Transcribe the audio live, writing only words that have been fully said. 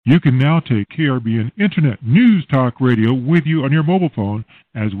You can now take KRBN Internet News Talk Radio with you on your mobile phone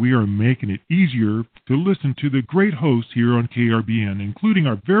as we are making it easier to listen to the great hosts here on KRBN, including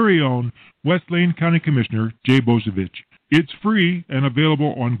our very own West Lane County Commissioner, Jay Bozovich. It's free and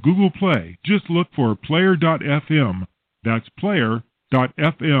available on Google Play. Just look for player.fm. That's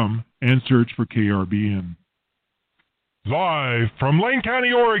player.fm and search for KRBN. Live from Lane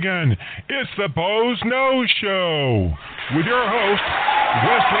County, Oregon, it's the Boze Noze Show with your host,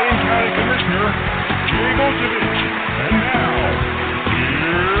 West Lane County Commissioner Jay Bozovich. And now,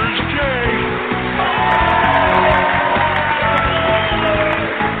 here's Jay.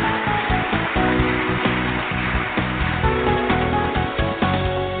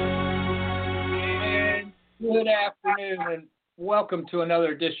 And good afternoon, and welcome to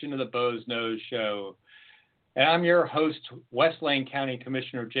another edition of the Boze Noze Show. And I'm your host, West Lane County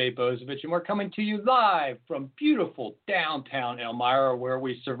Commissioner Jay Bozovich, and we're coming to you live from beautiful downtown Elmira, where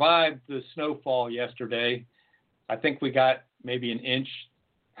we survived the snowfall yesterday. I think we got maybe an inch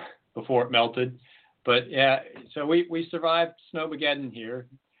before it melted. But yeah, so we survived Snowmageddon here,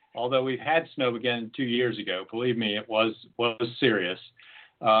 although we've had Snowmageddon 2 years ago. Believe me, it was serious.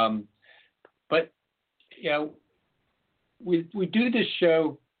 But, you know, we do this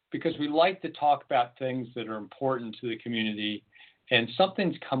show because we like to talk about things that are important to the community. And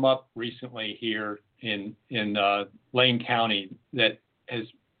something's come up recently here in Lane County that has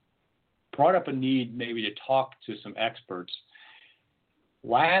brought up a need maybe to talk to some experts.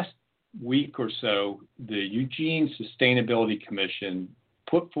 Last week or so, the Eugene Sustainability Commission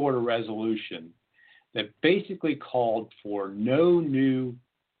put forward a resolution that basically called for no new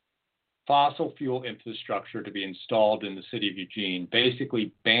fossil fuel infrastructure to be installed in the city of Eugene,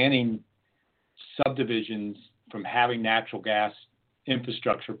 basically banning subdivisions from having natural gas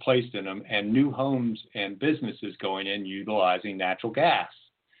infrastructure placed in them and new homes and businesses going in utilizing natural gas.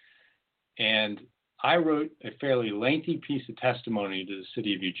 And I wrote a fairly lengthy piece of testimony to the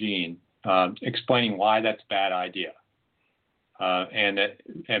city of Eugene explaining why that's a bad idea. And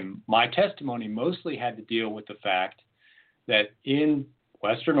my testimony mostly had to deal with the fact that in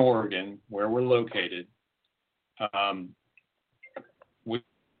Western Oregon, where we're located, we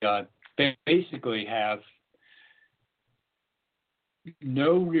basically have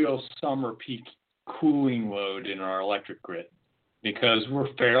no real summer peak cooling load in our electric grid because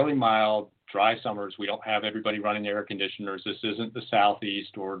we're fairly mild, dry summers. We don't have everybody running air conditioners. This isn't the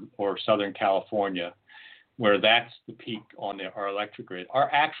Southeast or Southern California, where that's the peak on our electric grid.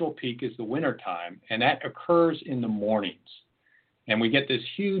 Our actual peak is the winter time, and that occurs in the mornings. And we get this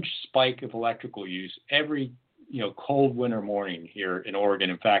huge spike of electrical use every, cold winter morning here in Oregon.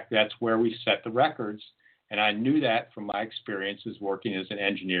 In fact, that's where we set the records. And I knew that from my experiences working as an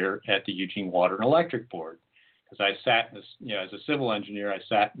engineer at the Eugene Water and Electric Board. Because I sat, as a civil engineer, I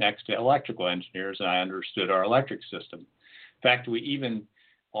sat next to electrical engineers and I understood our electric system. In fact, we even,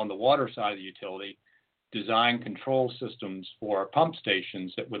 on the water side of the utility, designed control systems for our pump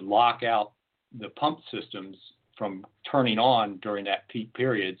stations that would lock out the pump systems from turning on during that peak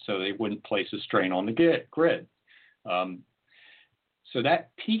period so they wouldn't place a strain on the grid. So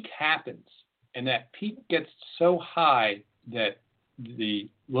that peak happens, and that peak gets so high that the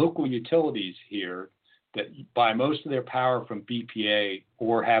local utilities here that buy most of their power from BPA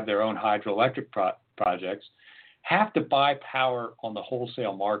or have their own hydroelectric projects have to buy power on the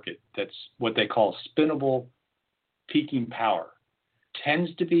wholesale market. That's what they call spinnable peaking power.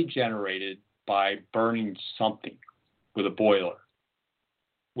 Tends to be generated by burning something with a boiler,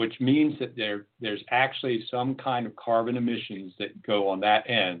 which means that there's actually some kind of carbon emissions that go on that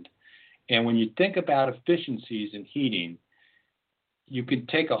end. And when you think about efficiencies in heating, you could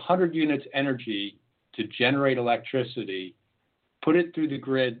take 100 units energy to generate electricity, put it through the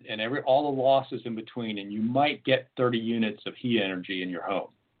grid and all the losses in between, and you might get 30 units of heat energy in your home.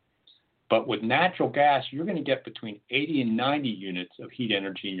 But with natural gas, you're going to get between 80 and 90 units of heat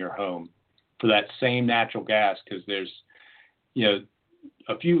energy in your home for that same natural gas, because there's,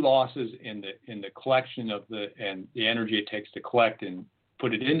 a few losses in the collection of the energy it takes to collect and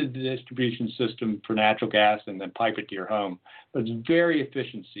put it into the distribution system for natural gas and then pipe it to your home. But it's very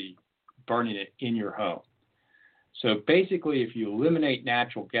efficiency burning it in your home. So basically, if you eliminate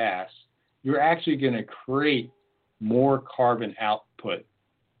natural gas, you're actually going to create more carbon output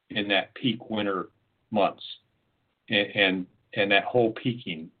in that peak winter months and that whole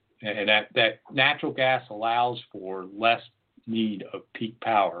peaking. And that natural gas allows for less need of peak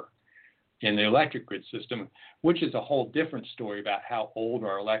power in the electric grid system, which is a whole different story about how old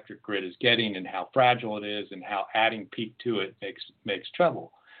our electric grid is getting and how fragile it is and how adding peak to it makes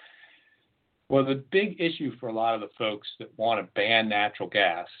trouble. Well, the big issue for a lot of the folks that want to ban natural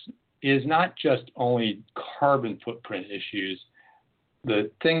gas is not just only carbon footprint issues. The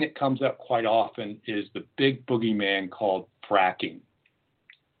thing that comes up quite often is the big boogeyman called fracking.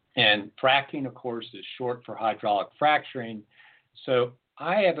 And fracking, of course, is short for hydraulic fracturing. So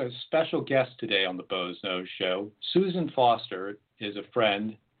I have a special guest today on the Bo's Nose Show. Susan Foster is a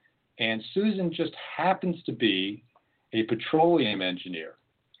friend, and Susan just happens to be a petroleum engineer.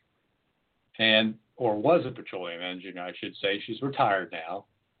 Or was a petroleum engineer, I should say. She's retired now.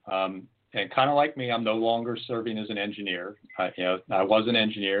 And kind of like me, I'm no longer serving as an engineer. I was an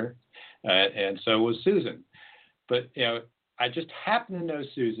engineer, and so was Susan. But, I just happen to know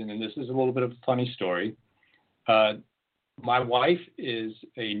Susan, and this is a little bit of a funny story. My wife is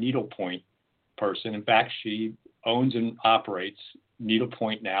a needlepoint person. In fact, she owns and operates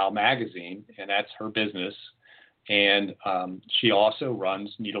Needlepoint Now magazine, and that's her business. And she also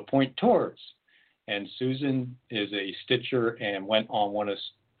runs Needlepoint Tours. And Susan is a stitcher and went on one of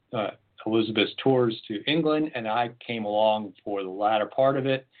Elizabeth's tours to England, and I came along for the latter part of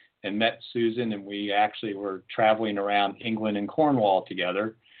it and met Susan, and we actually were traveling around England and Cornwall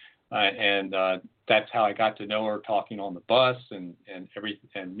together. And that's how I got to know her, talking on the bus and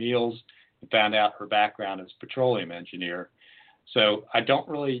meals, and found out her background as a petroleum engineer. So I don't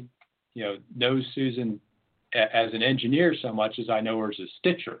really, know Susan as an engineer so much as I know her as a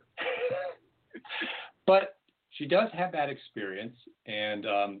stitcher. But she does have that experience, and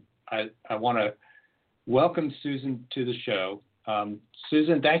I want to welcome Susan to the show.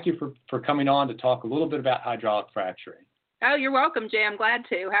 Susan, thank you for coming on to talk a little bit about hydraulic fracturing. Oh, you're welcome, Jay. I'm glad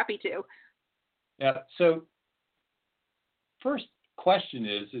to. Happy to. Yeah. So first question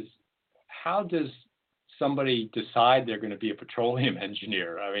is how does somebody decide they're going to be a petroleum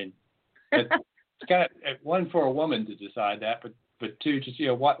engineer? I mean, it's kind of one for a woman to decide that, but two, just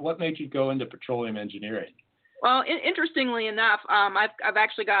what made you go into petroleum engineering? Well, interestingly enough, I've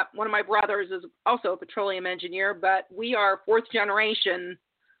actually got one of my brothers is also a petroleum engineer, but we are fourth generation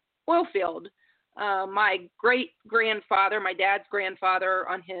oil field. My great-grandfather, my dad's grandfather,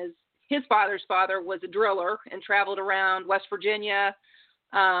 on his father's father was a driller and traveled around West Virginia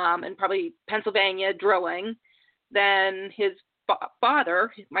and probably Pennsylvania drilling. Then his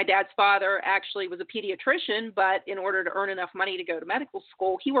father, my dad's father, actually was a pediatrician, but in order to earn enough money to go to medical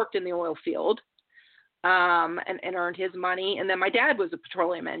school, he worked in the oil field and earned his money. And then my dad was a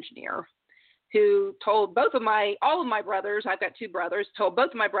petroleum engineer who told all of my brothers, I've got two brothers, told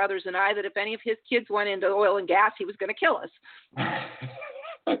both of my brothers and I that if any of his kids went into oil and gas, he was going to kill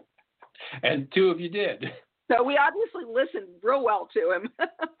us. And two of you did. So we obviously listened real well to him.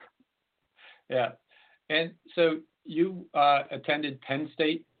 Yeah. And so you attended Penn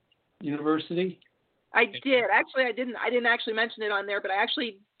State University? I did. Actually, I didn't actually mention it on there, but I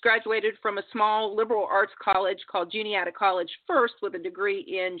actually graduated from a small liberal arts college called Juniata College first with a degree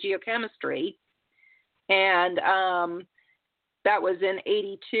in geochemistry. And that was in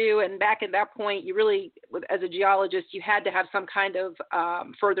 82. And back at that point, you really, as a geologist, you had to have some kind of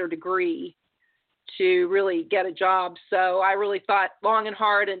further degree to really get a job. So I really thought long and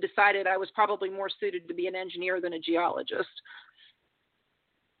hard and decided I was probably more suited to be an engineer than a geologist.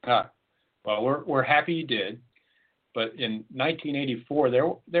 Well, we're happy you did. But in 1984,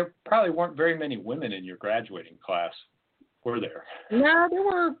 there probably weren't very many women in your graduating class, were there?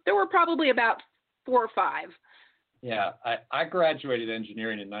 No, there were probably about 4 or 5. Yeah, I graduated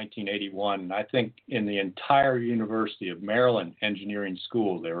engineering in 1981, and I think in the entire University of Maryland engineering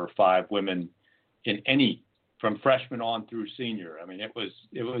school, there were 5 women in any, from freshman on through senior. I mean, it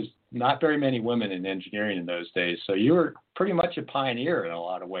was not very many women in engineering in those days. So you were pretty much a pioneer in a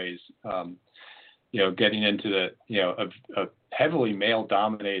lot of ways. Getting into a heavily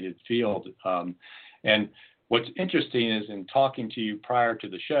male-dominated field. And what's interesting is in talking to you prior to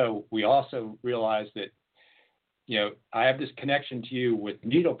the show, we also realized that, I have this connection to you with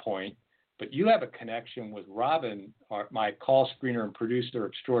Needlepoint, but you have a connection with Robin, my call screener and producer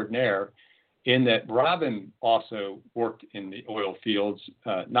extraordinaire, in that Robin also worked in the oil fields,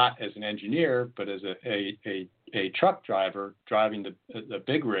 not as an engineer, but as a truck driver driving the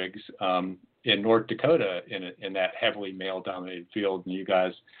big rigs in North Dakota in that heavily male-dominated field, and you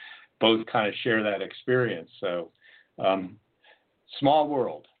guys both kind of share that experience. So, small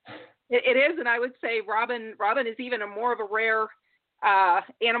world. It is, and I would say Robin is even more of a rare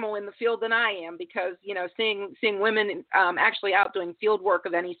animal in the field than I am, because seeing women actually out doing field work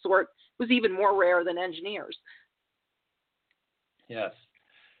of any sort was even more rare than engineers. Yes.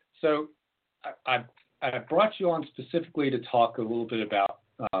 So I brought you on specifically to talk a little bit about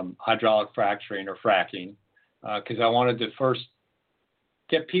hydraulic fracturing or fracking, because I wanted to first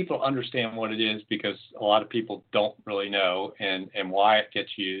get people to understand what it is, because a lot of people don't really know and why it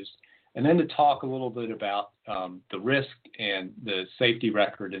gets used. And then to talk a little bit about the risk and the safety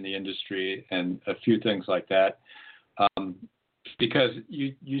record in the industry and a few things like that. Because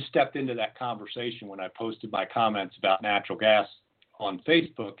you stepped into that conversation when I posted my comments about natural gas on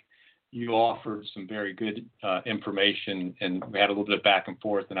Facebook. You offered some very good information, and we had a little bit of back and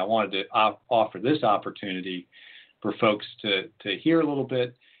forth. And I wanted to offer this opportunity for folks to hear a little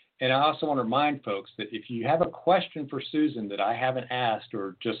bit. And I also want to remind folks that if you have a question for Susan that I haven't asked,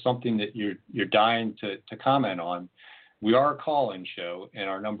 or just something that you're dying to comment on, we are a call-in show, and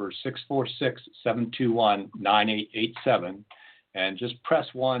our number is 646-721-9887. And just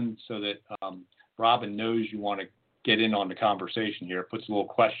press 1 so that Robin knows you want to get in on the conversation here. It puts a little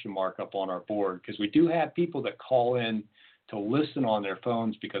question mark up on our board, because we do have people that call in to listen on their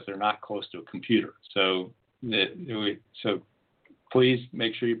phones because they're not close to a computer. So please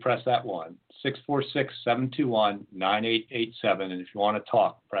make sure you press that 1, 646-721-9887. And if you want to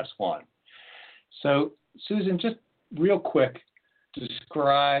talk, press 1. So, Susan, just real quick,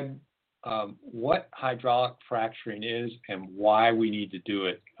 describe what hydraulic fracturing is and why we need to do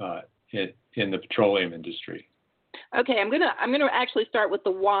it in the petroleum industry. Okay, I'm gonna actually start with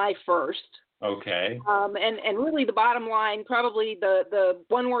the why first. Okay. And really the bottom line, probably the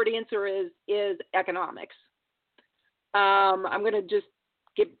one word answer is economics. I'm gonna just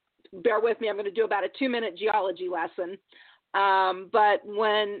bear with me. I'm gonna do about a 2-minute geology lesson. But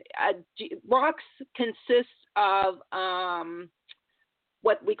when rocks consist of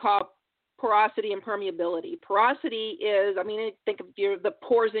what we call porosity and permeability. Porosity is, think of the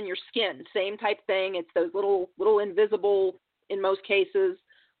pores in your skin, same type thing. It's those little invisible, in most cases,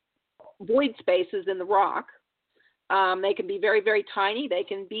 void spaces in the rock. They can be very, very tiny. They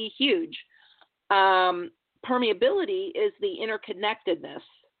can be huge. Permeability is the interconnectedness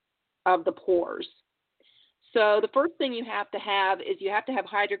of the pores. So the first thing you have to have is you have to have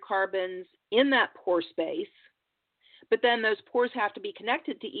hydrocarbons in that pore space. But then those pores have to be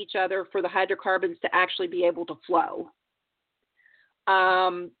connected to each other for the hydrocarbons to actually be able to flow.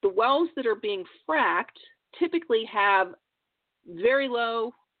 The wells that are being fracked typically have very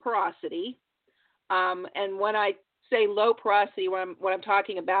low porosity. And when I say low porosity, what I'm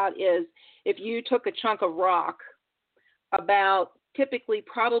talking about is if you took a chunk of rock,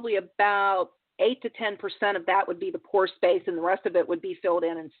 probably about 8 to 10% of that would be the pore space, and the rest of it would be filled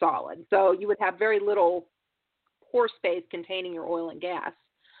in and solid. So you would have very little pore space containing your oil and gas.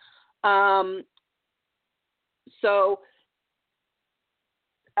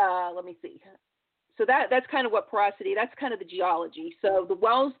 Let me see. So that's kind of what porosity, that's kind of the geology. So the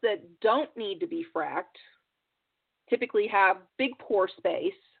wells that don't need to be fracked typically have big pore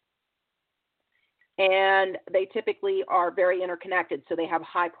space, and they typically are very interconnected, so they have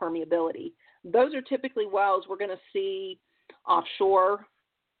high permeability. Those are typically wells we're going to see offshore,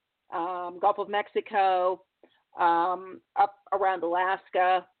 Gulf of Mexico, up around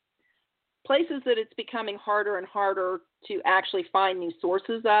Alaska, places that it's becoming harder and harder to actually find new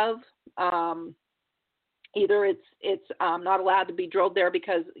sources of. Either it's not allowed to be drilled there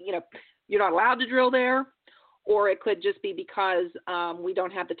because you're not allowed to drill there, or it could just be because we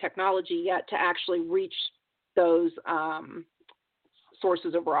don't have the technology yet to actually reach those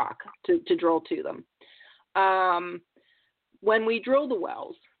sources of rock to drill to them. When we drill the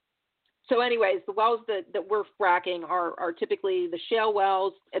wells, so anyways, the wells that we're fracking are typically the shale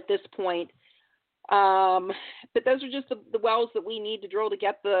wells at this point. But those are just the wells that we need to drill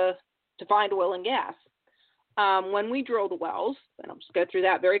to find oil and gas. When we drill the wells, and I'll just go through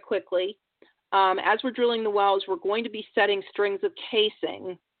that very quickly, as we're drilling the wells, we're going to be setting strings of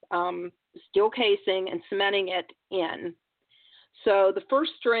casing, steel casing, and cementing it in. So the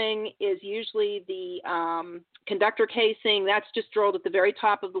first string is usually the conductor casing. That's just drilled at the very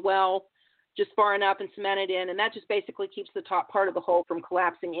top of the well, just far enough and cemented in, and that just basically keeps the top part of the hole from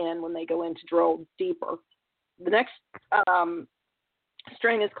collapsing in when they go in to drill deeper. The next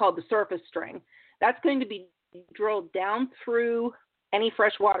string is called the surface string. That's going to be drilled down through any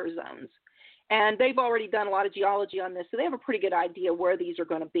freshwater zones. And they've already done a lot of geology on this, so they have a pretty good idea where these are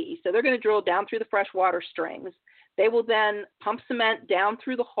going to be. So they're going to drill down through the freshwater strings. They will then pump cement down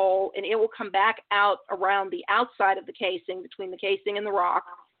through the hole, and it will come back out around the outside of the casing, between the casing and the rock,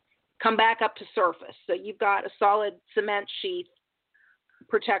 come back up to surface. So you've got a solid cement sheath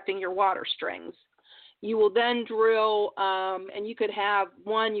protecting your water strings. You will then drill, and you could have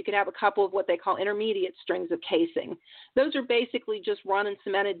a couple of what they call intermediate strings of casing. Those are basically just run and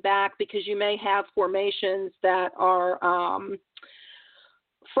cemented back because you may have formations that are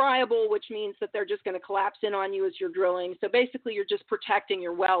friable, which means that they're just going to collapse in on you as you're drilling. So basically, you're just protecting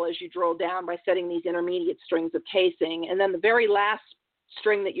your well as you drill down by setting these intermediate strings of casing. And then the very last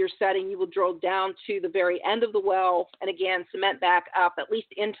string that you're setting, you will drill down to the very end of the well, and again, cement back up at least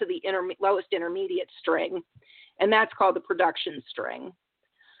into the lowest intermediate string, and that's called the production string.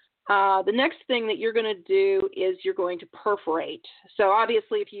 The next thing that you're going to do is you're going to perforate. So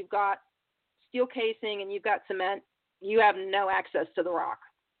obviously, if you've got steel casing and you've got cement, you have no access to the rock.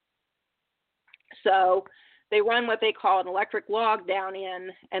 So they run what they call an electric log down in,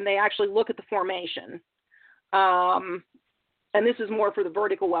 and they actually look at the formation. And this is more for the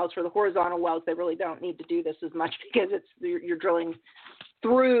vertical wells. For the horizontal wells, they really don't need to do this as much because you're drilling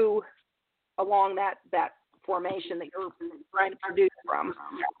through along that formation that you're trying to produce from.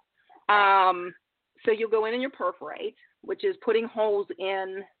 So you'll go in and you perforate, which is putting holes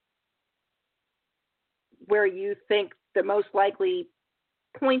in where you think the most likely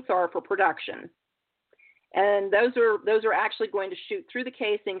points are for production. And those are actually going to shoot through the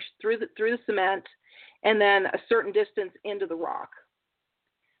casing, through the cement, and then a certain distance into the rock.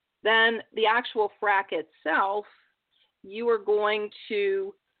 Then the actual frac itself, you are going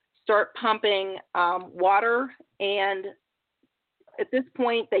to start pumping water, and at this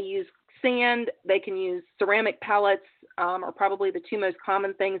point they use sand, they can use ceramic pellets, are probably the two most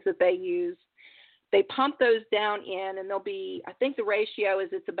common things that they use. They pump those down in, and they'll be, I think the ratio is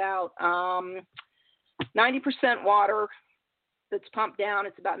it's about 90% water that's pumped down.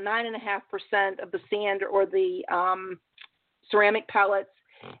 It's about 9.5% of the sand or the ceramic pellets.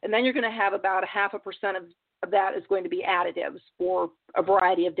 And then you're going to have about 0.5% of that is going to be additives for a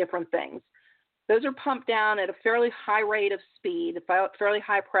variety of different things. Those are pumped down at a fairly high rate of speed, fairly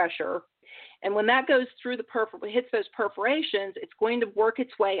high pressure. And when that goes through hits those perforations, it's going to work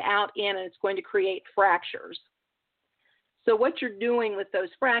its way out in, and it's going to create fractures. So what you're doing with those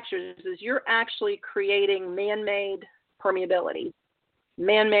fractures is you're actually creating man-made permeability,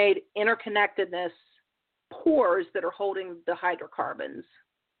 man-made interconnectedness pores that are holding the hydrocarbons.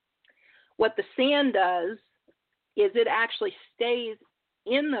 What the sand does is it actually stays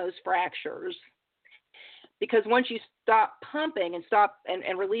in those fractures, because once you stop pumping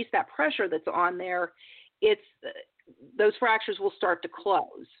and release that pressure that's on there, those fractures will start to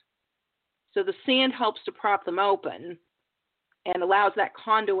close. So the sand helps to prop them open and allows that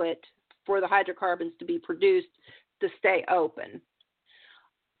conduit for the hydrocarbons to be produced to stay open.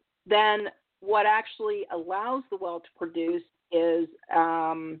 Then what actually allows the well to produce is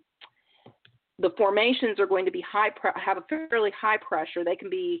the formations are going to be have a fairly high pressure. They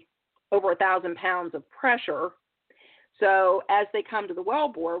can be over 1,000 pounds of pressure. So as they come to the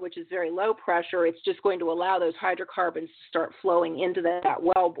wellbore, which is very low pressure, it's just going to allow those hydrocarbons to start flowing into that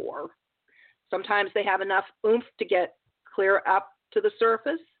wellbore. Sometimes they have enough oomph to get clear up to the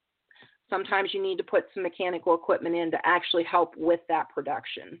surface. Sometimes you need to put some mechanical equipment in to actually help with that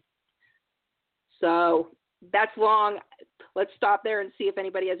production. So that's long. Let's stop there and see if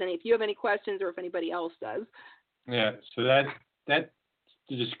anybody has any. If you have any questions or if anybody else does. Yeah. So that's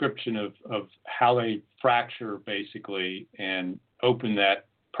the description of how they fracture basically and open that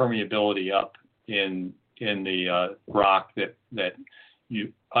permeability up in the rock that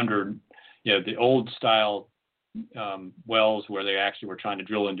you under, the old style wells where they actually were trying to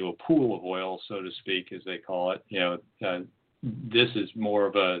drill into a pool of oil, so to speak, as they call it. This is more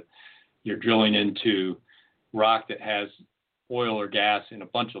of you're drilling into rock that has oil or gas in a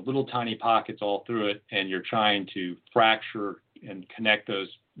bunch of little tiny pockets all through it, and you're trying to fracture and connect those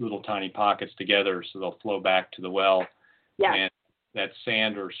little tiny pockets together so they'll flow back to the well. Yeah. And that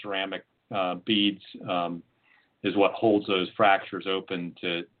sand or ceramic beads is what holds those fractures open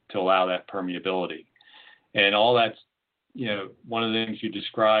to allow that permeability. And all that's, one of the things you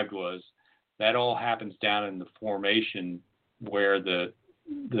described was that all happens down in the formation where the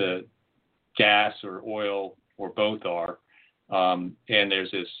gas or oil or both are. And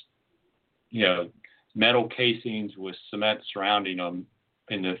there's this, metal casings with cement surrounding them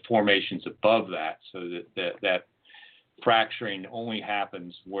in the formations above that, so that fracturing only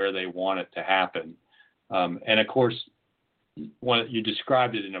happens where they want it to happen. And of course, you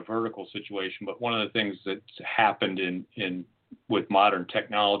described it in a vertical situation, but one of the things that's happened with modern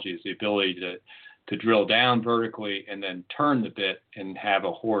technology is the ability to drill down vertically and then turn the bit and have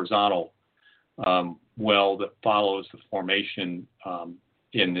a horizontal well that follows the formation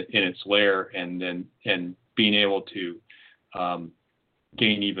in its layer, and being able to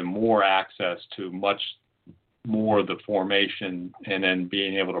gain even more access to much more of the formation, and then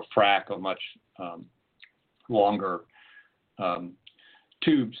being able to frack a much longer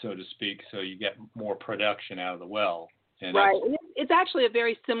tube, so to speak, so you get more production out of the well. And right. It's it's actually a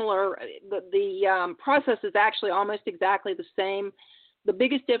very similar. The process is actually almost exactly the same. The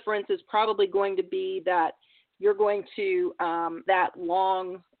biggest difference is probably going to be that you're going to that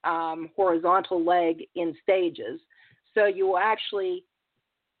long horizontal leg in stages. So you will actually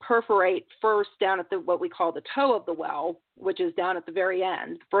perforate first down at what we call the toe of the well, which is down at the very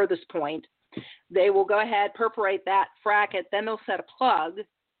end, furthest point. They will go ahead, perforate that, frack it, then they'll set a plug,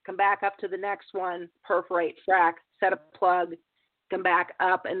 come back up to the next one, perforate, frack, set a plug, come back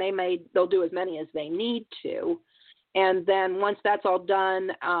up, and they'll do as many as they need to. And then once that's all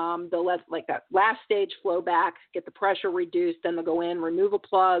done, they'll let like that last stage flow back, get the pressure reduced, then they'll go in, remove a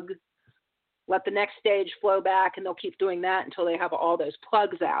plug, let the next stage flow back, and they'll keep doing that until they have all those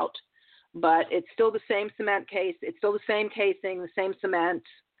plugs out. But it's still the same cement case. It's still the same casing, the same cement,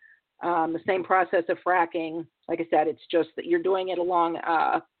 the same process of fracking. Like I said, it's just that you're doing it along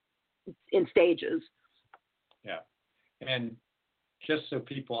in stages. Yeah. And just so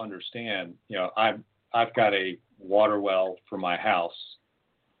people understand, I've got a water well for my house.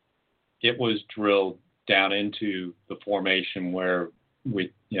 It was drilled down into the formation where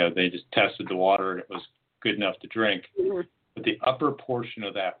they just tested the water and it was good enough to drink. Mm-hmm. But the upper portion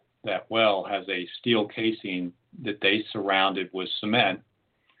of that well has a steel casing that they surrounded with cement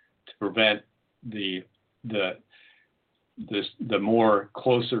to prevent the more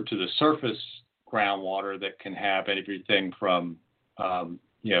closer to the surface groundwater that can have everything from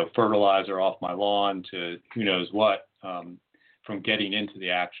fertilizer off my lawn to who knows what from getting into the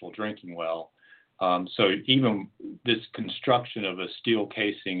actual drinking well. So even this construction of a steel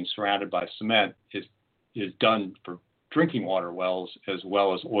casing surrounded by cement is done for drinking water wells as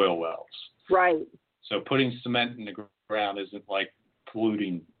well as oil wells. Right. So putting cement in the ground isn't like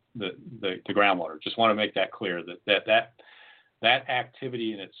polluting the groundwater. Just want to make that clear that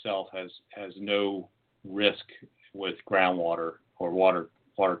activity in itself has no risk with groundwater or water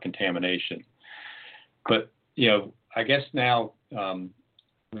contamination. But I guess now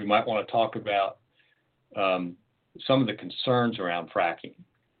we might want to talk about some of the concerns around fracking,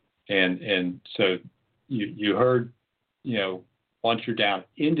 and so you heard, once you're down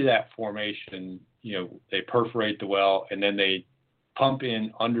into that formation, they perforate the well and then they pump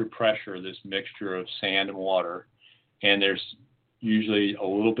in under pressure this mixture of sand and water, and there's usually a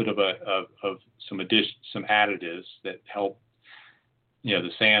little bit of some additives that help the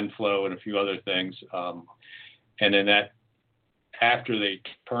sand flow and a few other things, and then that after they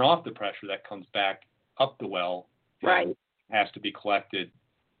turn off the pressure, that comes back up the well, right, has to be collected,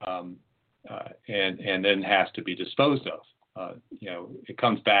 and then has to be disposed of. It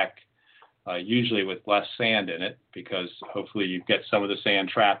comes back usually with less sand in it, because hopefully you get some of the sand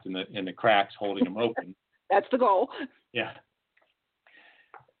trapped in the cracks holding them open. That's the goal. Yeah.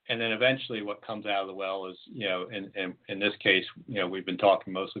 And then eventually what comes out of the well is, in this case, we've been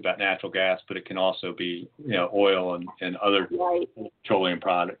talking mostly about natural gas, but it can also be, oil and other right. petroleum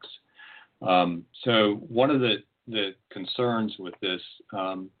products. So one of the concerns with this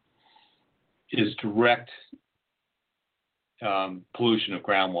is direct pollution of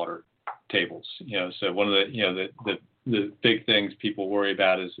groundwater tables. So one of the big things people worry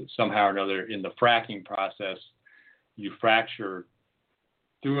about is that somehow or another in the fracking process, you fracture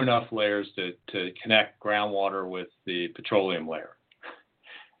through enough layers to connect groundwater with the petroleum layer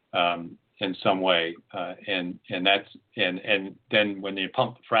in some way, and then when they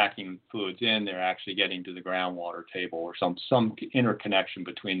pump the fracking fluids in, they're actually getting to the groundwater table or some interconnection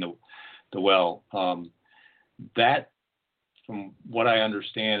between the well. That, from what I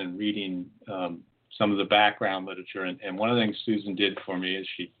understand and reading some of the background literature, and one of the things Susan did for me is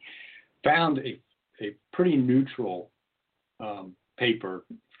she found a pretty neutral paper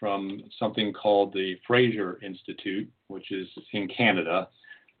from something called the Fraser Institute, which is in Canada.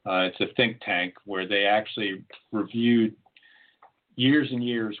 It's a think tank where they actually reviewed years and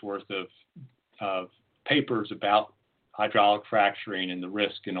years worth of papers about hydraulic fracturing and the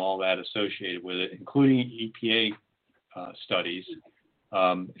risk and all that associated with it, including EPA studies,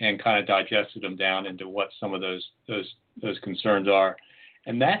 and kind of digested them down into what some of those concerns are.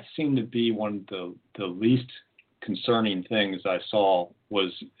 And that seemed to be one of the least concerning things I saw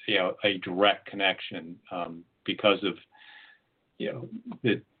was, a direct connection, because of,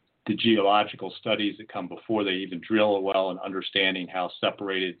 the geological studies that come before they even drill a well and understanding how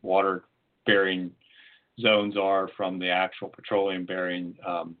separated water bearing zones are from the actual petroleum bearing.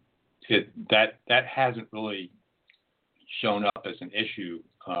 That hasn't really shown up as an issue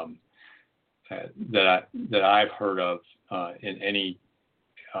that I've heard of in any,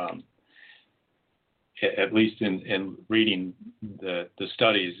 at least in reading the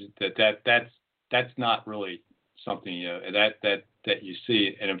studies, that's not really something that you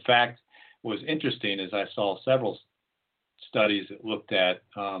see. And in fact, what was interesting is I saw several studies that looked at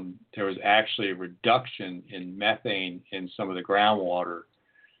there was actually a reduction in methane in some of the groundwater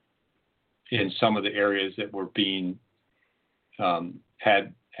in some of the areas that were being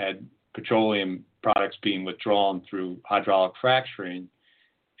had petroleum products being withdrawn through hydraulic fracturing.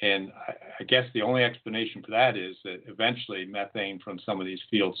 And I guess the only explanation for that is that eventually methane from some of these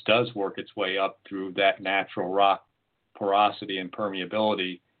fields does work its way up through that natural rock porosity and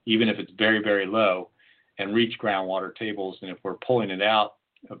permeability, even if it's very, very low, and reach groundwater tables. And if we're pulling it out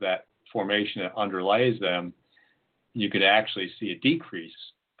of that formation that underlays them, you could actually see a decrease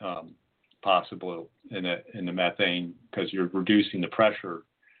possible in the methane, because you're reducing the pressure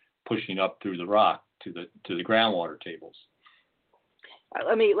pushing up through the rock to the groundwater tables.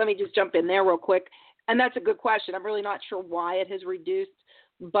 Let me just jump in there real quick. And that's a good question. I'm really not sure why it has reduced,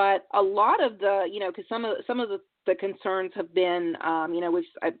 but a lot of the, because some of the concerns have been, I'm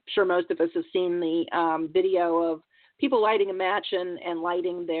sure most of us have seen the video of people lighting a match and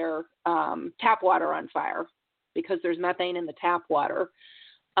lighting their tap water on fire because there's methane in the tap water.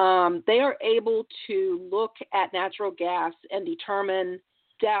 They are able to look at natural gas and determine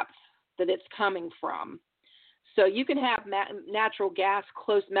depth that it's coming from. So you can have natural gas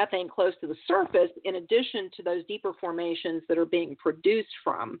methane close to the surface in addition to those deeper formations that are being produced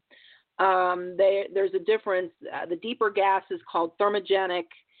from. There's a difference. The deeper gas is called thermogenic,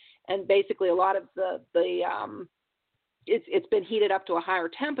 and basically a lot of it's been heated up to a higher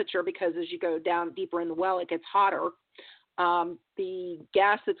temperature because as you go down deeper in the well, it gets hotter. The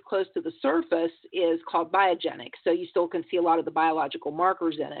gas that's close to the surface is called biogenic, so you still can see a lot of the biological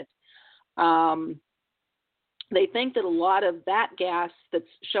markers in it. They think that a lot of that gas that's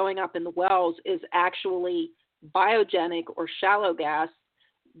showing up in the wells is actually biogenic or shallow gas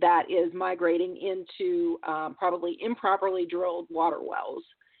that is migrating into probably improperly drilled water wells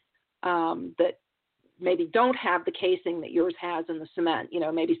that maybe don't have the casing that yours has in the cement.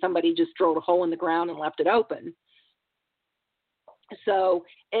 Maybe somebody just drilled a hole in the ground and left it open. So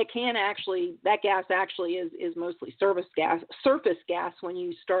it can actually, that gas actually is mostly surface gas when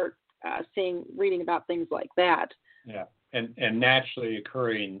you start reading about things like that. Yeah, and naturally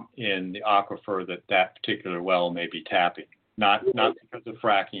occurring in the aquifer that particular well may be tapping, not because of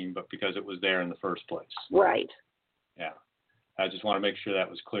fracking, but because it was there in the first place. Right. Yeah, I just want to make sure that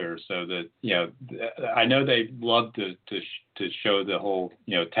was clear, so that I know they love to show the whole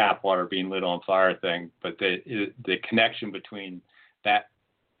tap water being lit on fire thing, but the connection between that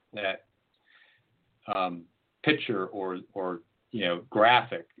picture or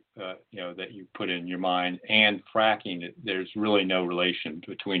graphic that you put in your mind and fracking, there's really no relation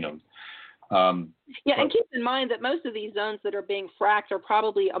between them. And keep in mind that most of these zones that are being fracked are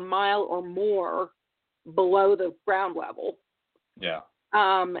probably a mile or more below the ground level. Yeah.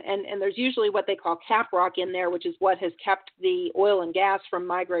 And there's usually what they call cap rock in there, which is what has kept the oil and gas from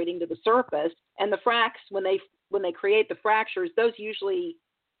migrating to the surface. And the fracks, when they create the fractures, those usually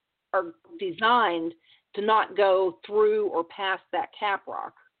are designed to not go through or past that cap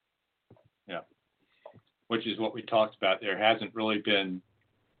rock. Yeah, which is what we talked about. There hasn't really been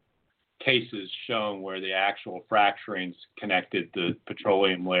cases shown where the actual fracturings connected the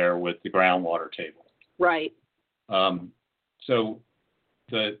petroleum layer with the groundwater table. Right. So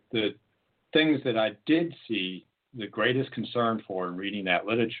the things that I did see the greatest concern for in reading that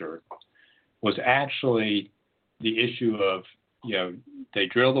literature was actually the issue of, they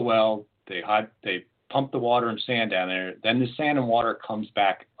drill the well, they pump the water and sand down there, then the sand and water comes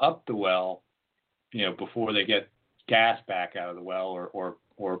back up the well, before they get gas back out of the well or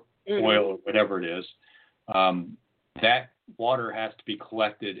oil or whatever it is. That water has to be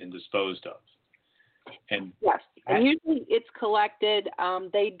collected and disposed of. And yes, and usually it's collected.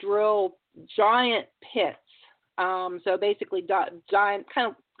 They drill giant pits. So basically giant, kind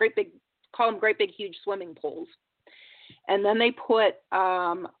of great big, call them great big huge swimming pools. And then they put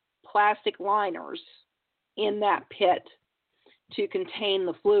plastic liners in that pit to contain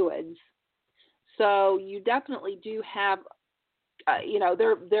the fluids. So you definitely do have,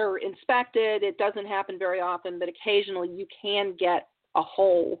 they're inspected. It doesn't happen very often, but occasionally you can get a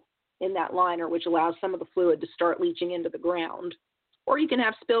hole in that liner, which allows some of the fluid to start leaching into the ground. Or you can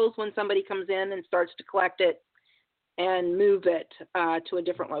have spills when somebody comes in and starts to collect it and move it to a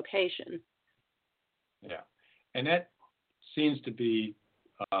different location. Yeah, and that seems to be,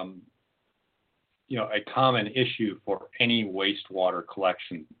 a common issue for any wastewater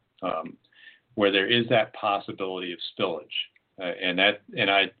collection, where there is that possibility of spillage, and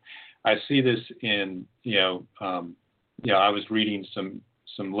I see this in, I was reading some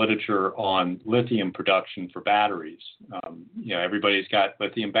some literature on lithium production for batteries. Everybody's got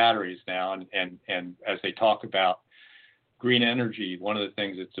lithium batteries now, and as they talk about green energy, one of the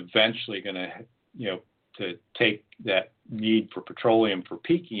things that's eventually going to take that need for petroleum for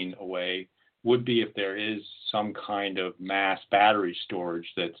peaking away would be if there is some kind of mass battery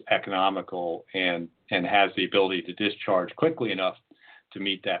storage that's economical and has the ability to discharge quickly enough to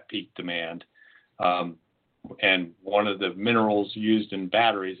meet that peak demand. And one of the minerals used in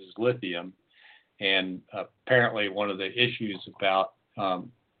batteries is lithium. And apparently one of the issues about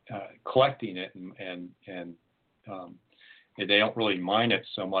collecting it and they don't really mine it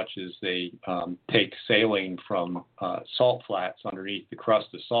so much as they take saline from salt flats underneath the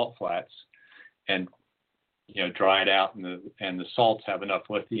crust of salt flats and dry it out, and the salts have enough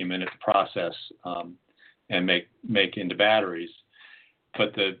lithium in it to process and make into batteries.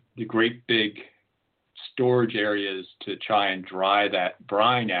 But the great big storage areas to try and dry that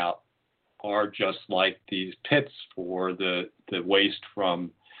brine out are just like these pits for the waste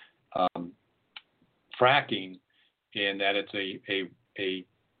from fracking, in that it's a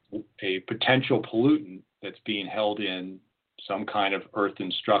potential pollutant that's being held in some kind of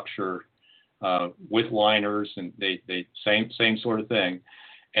earthen structure with liners, and they same sort of thing.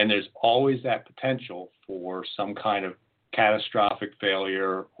 And there's always that potential for some kind of catastrophic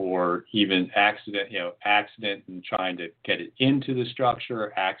failure or even accident in trying to get it into the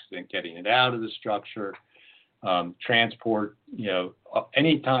structure, accident getting it out of the structure, transport.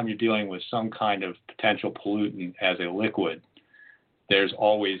 Anytime you're dealing with some kind of potential pollutant as a liquid, there's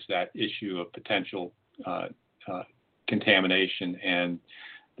always that issue of potential contamination. And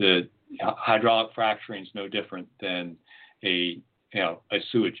the hydraulic fracturing is no different than a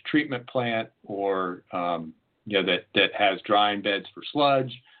sewage treatment plant, or that has drying beds for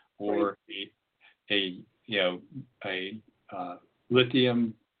sludge, or a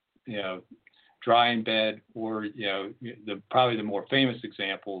lithium drying bed, or probably the more famous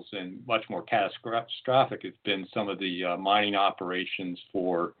examples and much more catastrophic has been some of the mining operations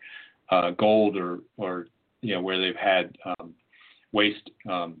for gold, or where they've had waste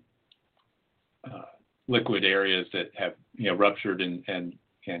liquid areas that have ruptured and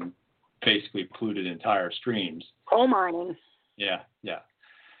basically polluted entire streams. Coal mining. Yeah,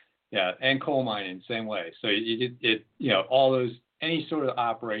 and coal mining, same way. So all those, any sort of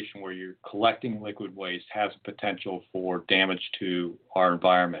operation where you're collecting liquid waste has a potential for damage to our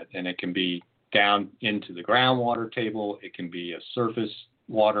environment, and it can be down into the groundwater table. It can be a surface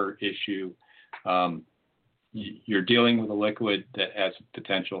water issue. You're dealing with a liquid that has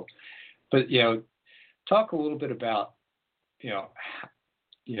potential. But talk a little bit about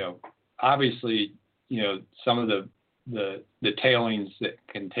obviously some of the tailings that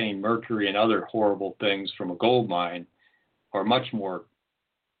contain mercury and other horrible things from a gold mine are much more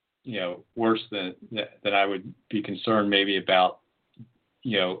worse than I would be concerned maybe about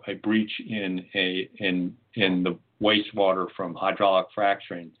a breach in the wastewater from hydraulic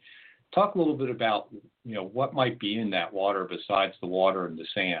fracturing. Talk a little bit about what might be in that water besides the water and the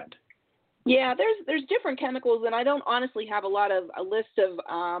sand. Yeah, there's different chemicals, and I don't honestly have a list of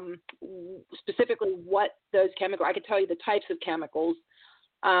specifically what those chemicals. I could tell you the types of chemicals.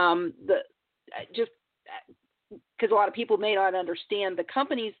 Just because a lot of people may not understand, the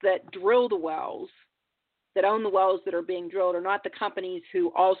companies that drill the wells, that own the wells that are being drilled, are not the companies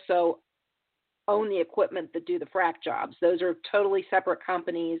who also own the equipment that do the frac jobs. Those are totally separate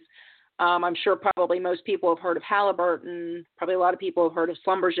companies. I'm sure probably most people have heard of Halliburton. Probably a lot of people have heard of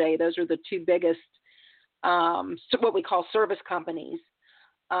Schlumberger. Those are the two biggest, what we call service companies.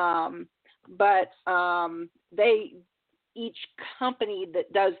 But each company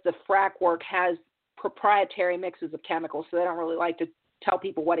that does the frac work has proprietary mixes of chemicals, so they don't really like to tell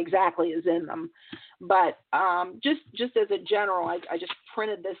people what exactly is in them. But just as a general, I just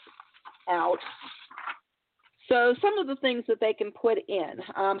printed this out. So some of the things that they can put in,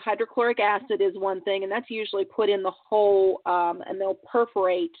 hydrochloric acid is one thing, and that's usually put in the hole, and they'll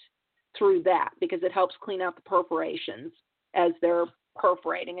perforate through that because it helps clean out the perforations as they're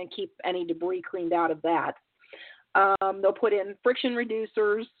perforating and keep any debris cleaned out of that. They'll put in friction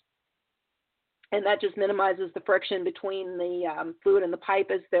reducers, and that just minimizes the friction between the fluid and the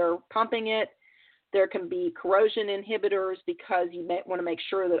pipe as they're pumping it. There can be corrosion inhibitors because you may want to make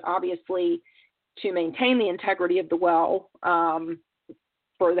sure that obviously to maintain the integrity of the well for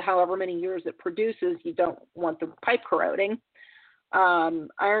the however many years it produces, you don't want the pipe corroding.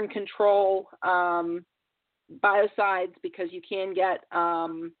 Iron control, biocides, because you can get,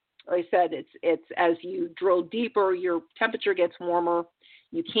 like I said, it's as you drill deeper, your temperature gets warmer.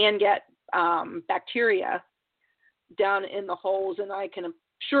 You can get bacteria down in the holes, and I can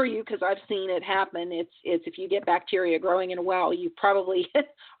assure you, because I've seen it happen, it's if you get bacteria growing in a well, you probably it's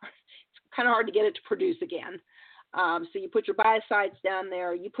kind of hard to get it to produce again. So you put your biocides down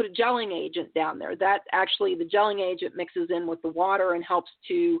there, you put a gelling agent down there. That actually, the gelling agent mixes in with the water and helps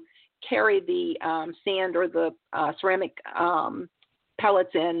to carry the sand or the ceramic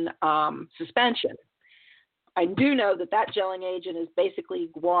pellets in suspension. I do know that gelling agent is basically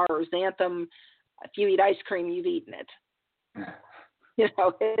guar or xanthan. If you eat ice cream, you've eaten it.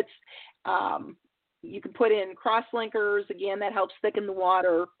 It's you can put in cross-linkers. Again, that helps thicken the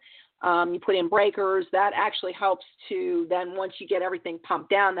water. You put in breakers. That actually helps to then, once you get everything pumped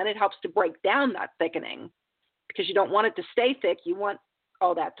down, then it helps to break down that thickening, because you don't want it to stay thick. You want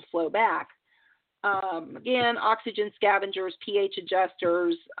all that to flow back. Again, oxygen scavengers, pH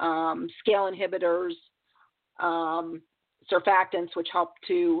adjusters, scale inhibitors, surfactants, which help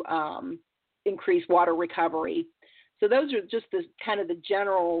to increase water recovery. So those are just the kind of the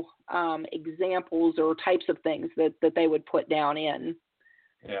general examples or types of things that they would put down in.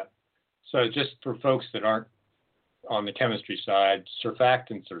 Yeah. So just for folks that aren't on the chemistry side,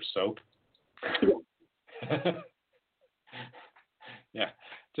 surfactants are soap. Yeah.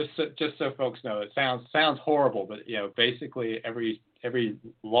 Just so folks know, it sounds horrible, but basically every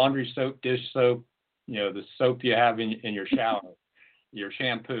laundry soap, dish soap, the soap you have in your shower, your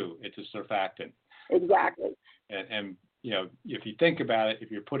shampoo, it's a surfactant. Exactly. And if you think about it,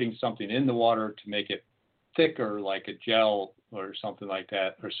 if you're putting something in the water to make it thicker, like a gel or something like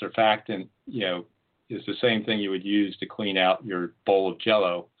that, or surfactant, is the same thing you would use to clean out your bowl of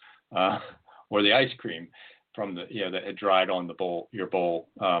Jell-O or the ice cream from the that had dried on the bowl, your bowl.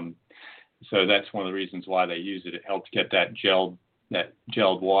 So that's one of the reasons why they use it. It helps get that gelled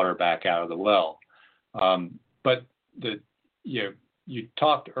water back out of the well. But you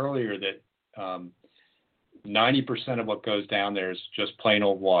talked earlier that 90% of what goes down there is just plain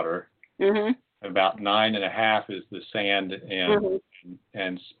old water. Mm-hmm. About 9.5 is the sand and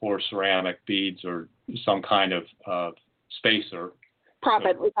or ceramic beads or some kind of spacer.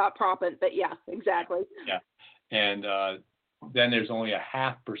 Proppant, we thought proppant, but yeah, exactly. Yeah, and then there's only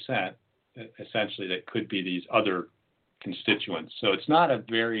 0.5% essentially that could be these other constituents. So it's not a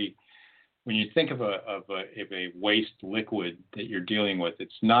very, when you think of a waste liquid that you're dealing with,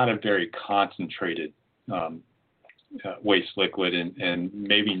 it's not a very concentrated waste liquid, and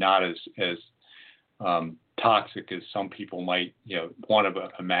maybe not as toxic as some people might want to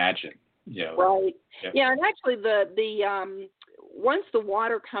imagine. Right. Yeah, and actually the once the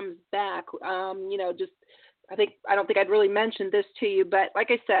water comes back, I don't think I'd really mentioned this to you, but like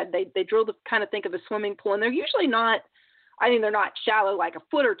I said, they drill the kind of think of a swimming pool, and they're usually not. I mean, they're not shallow like a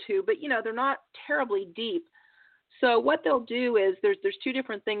foot or two, but they're not terribly deep. So what they'll do is there's two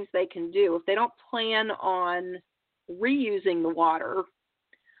different things they can do. If they don't plan on reusing the water,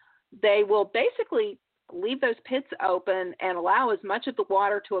 they will basically leave those pits open and allow as much of the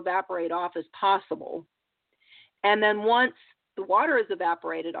water to evaporate off as possible. And then once the water is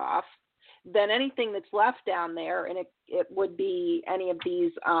evaporated off, then anything that's left down there, and it would be any of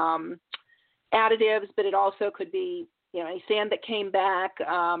these additives, but it also could be any sand that came back,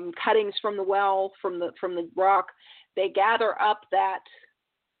 cuttings from the well, from the rock. They gather up that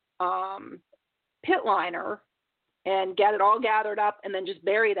pit liner and get it all gathered up, and then just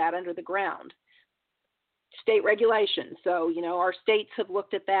bury that under the ground. State regulation. So, our states have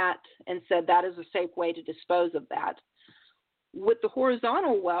looked at that and said that is a safe way to dispose of that. With the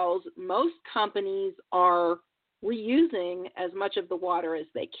horizontal wells, most companies are reusing as much of the water as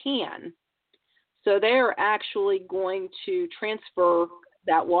they can. So they're actually going to transfer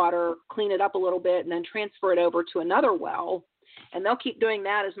that water, clean it up a little bit, and then transfer it over to another well. And they'll keep doing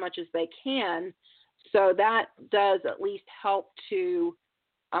that as much as they can. So that does at least help to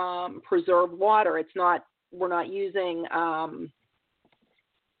preserve water. We're not using,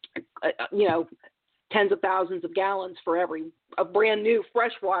 tens of thousands of gallons for a brand new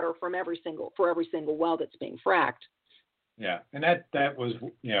fresh water for every single well that's being fracked. Yeah, and that was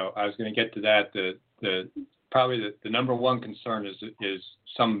I was going to get to that. The probably the number one concern is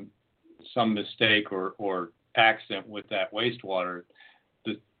some mistake or accident with that wastewater.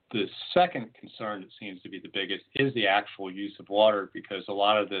 The second concern that seems to be the biggest is the actual use of water, because a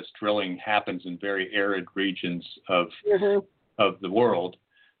lot of this drilling happens in very arid regions of the world,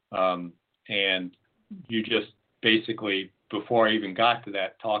 and you just basically, before I even got to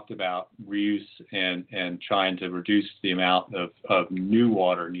that, talked about reuse and trying to reduce the amount of new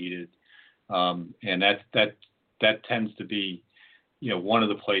water needed, and that tends to be one of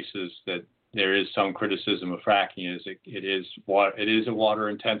the places that there is some criticism of fracking. Is it is a water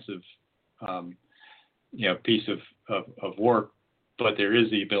intensive piece of work, but there is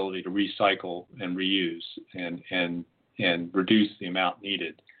the ability to recycle and reuse and reduce the amount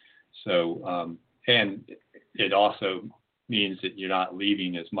needed. So, and it also means that you're not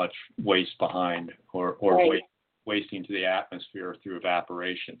leaving as much waste behind or right. wasting to the atmosphere through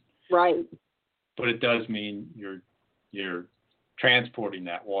evaporation. Right. But it does mean you're transporting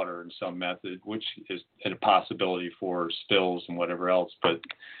that water in some method, which is a possibility for spills and whatever else. But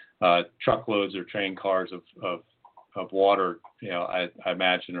truckloads or train cars of water, I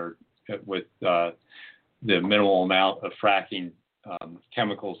imagine, are with the minimal amount of fracking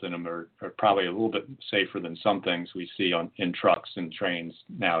chemicals in them are probably a little bit safer than some things we see in trucks and trains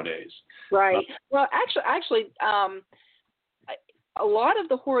nowadays. Right. Well, actually, a lot of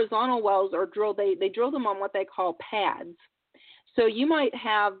the horizontal wells are drilled. They drill them on what they call pads. So you might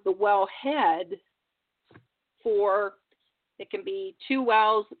have the well head for, it can be 2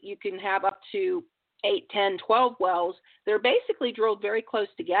 wells. You can have up to 8, 10, 12 wells. They're basically drilled very close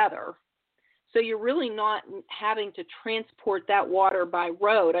together. So you're really not having to transport that water by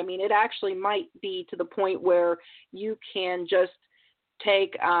road. I mean, it actually might be to the point where you can just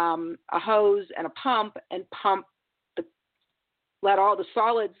take a hose and a pump and let all the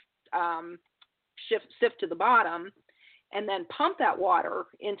solids sift to the bottom, and then pump that water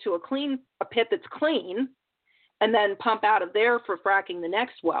into a pit that's clean, and then pump out of there for fracking the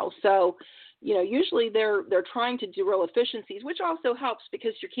next well. So, usually they're trying to do real efficiencies, which also helps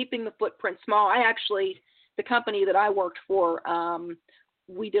because you're keeping the footprint small. The company that I worked for,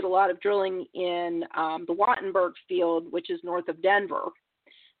 we did a lot of drilling in the Wattenberg field, which is north of Denver,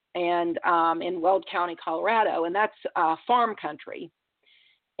 and in Weld County, Colorado, and that's farm country.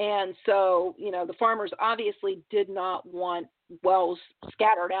 And so, the farmers obviously did not want wells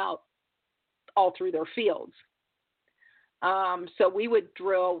scattered out all through their fields. So we would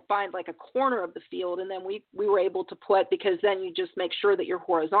find like a corner of the field, and then we were able to because then you just make sure that your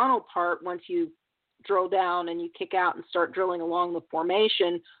horizontal part, once you drill down and you kick out and start drilling along the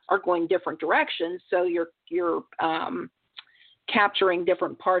formation, are going different directions. So you're capturing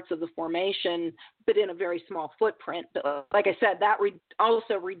different parts of the formation, but in a very small footprint. But like I said, that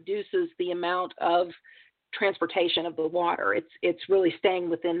also reduces the amount of transportation of the water. It's really staying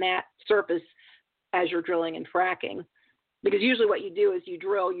within that surface as you're drilling and fracking. Because usually what you do is you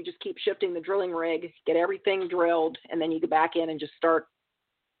just keep shifting the drilling rig, get everything drilled, and then you go back in and just start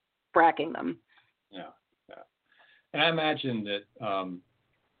fracking them. Yeah. And I imagine that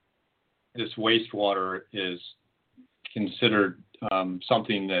this wastewater is considered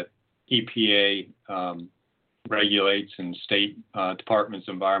something that EPA regulates, and state departments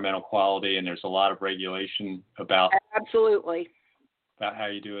of environmental quality, and there's a lot of regulation about Absolutely. About how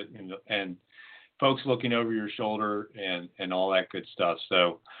you do it, and folks looking over your shoulder and all that good stuff.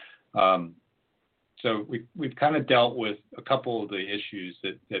 So we've kind of dealt with a couple of the issues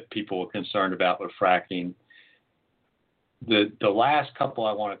that people are concerned about with fracking. The last couple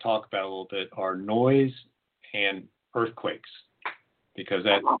I want to talk about a little bit are noise and earthquakes, because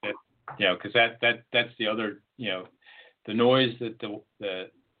that's the other, the noise that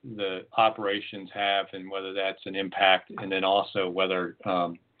the operations have, and whether that's an impact, and then also whether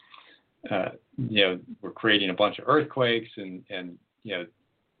we're creating a bunch of earthquakes, and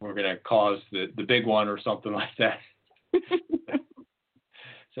we're going to cause the big one or something like that.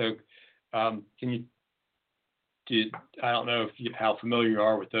 So I don't know how familiar you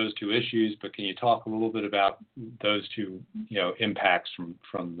are with those two issues, but can you talk a little bit about those two, impacts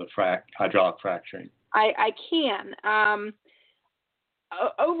from the hydraulic fracturing? I can.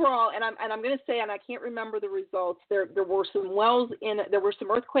 Overall, and I'm going to say, and I can't remember the results. There were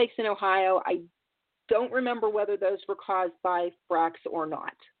some earthquakes in Ohio. I don't remember whether those were caused by fracs or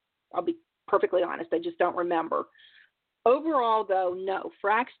not. I'll be perfectly honest. I just don't remember. Overall, though, no,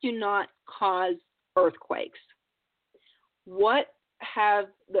 fracs do not cause earthquakes. Where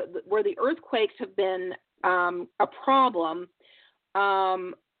the earthquakes have been a problem.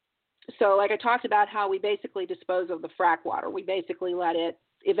 So like I talked about how we basically dispose of the frac water. We basically let it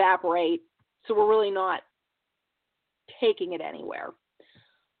evaporate. So we're really not taking it anywhere.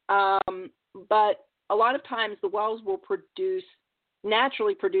 But a lot of times the wells will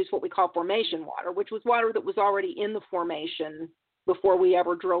naturally produce what we call formation water, which was water that was already in the formation before we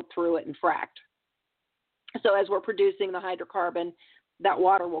ever drilled through it and fracked. So as we're producing the hydrocarbon, that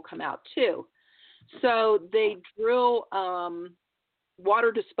water will come out too. So they drill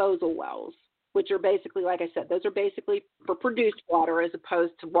water disposal wells, which are basically, like I said, those are basically for produced water as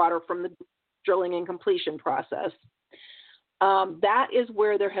opposed to water from the drilling and completion process. That is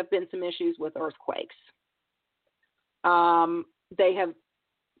where there have been some issues with earthquakes. They have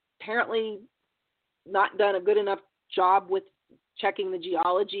apparently not done a good enough job with checking the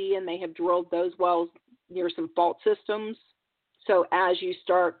geology, and they have drilled those wells near some fault systems. So as you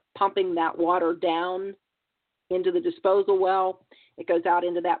start pumping that water down into the disposal well, it goes out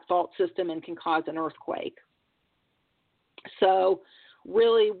into that fault system and can cause an earthquake. So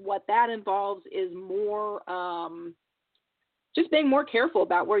really what that involves is more just being more careful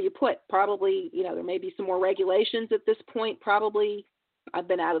about where you put. Probably, there may be some more regulations at this point. Probably, I've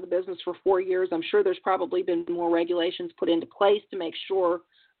been out of the business for 4 years. I'm sure there's probably been more regulations put into place to make sure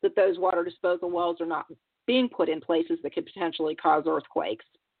that those water disposal wells are not being put in places that could potentially cause earthquakes.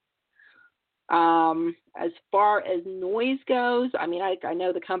 As far as noise goes, I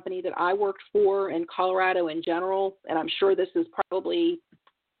know the company that I worked for in Colorado in general, and I'm sure this is probably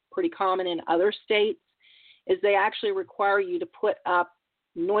pretty common in other states, is they actually require you to put up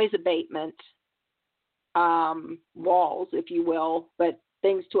noise abatement walls, if you will, but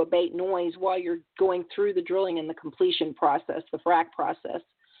things to abate noise while you're going through the drilling and the completion process, the frac process.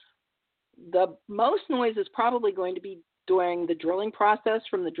 The most noise is probably going to be during the drilling process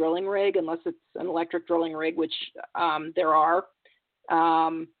from the drilling rig, unless it's an electric drilling rig, which there are.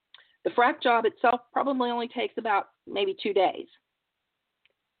 The frac job itself probably only takes about maybe 2 days.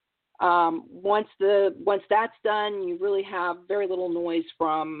 Once that's done, you really have very little noise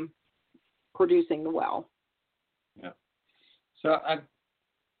from producing the well. Yeah. So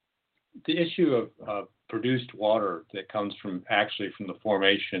the issue of produced water that comes from the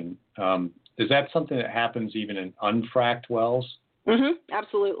formation, is that something that happens even in unfracked wells? Mm-hmm,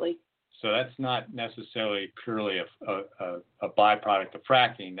 absolutely. So that's not necessarily purely a byproduct of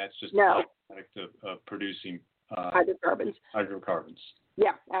fracking. That's just no. a byproduct of producing hydrocarbons.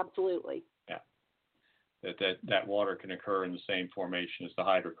 Yeah, absolutely. Yeah. That water can occur in the same formation as the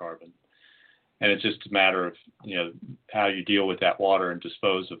hydrocarbon. And it's just a matter of, how you deal with that water and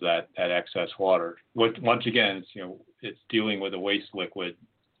dispose of that excess water. Once again, it's dealing with a waste liquid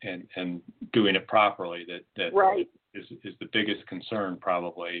and doing it properly that right. is the biggest concern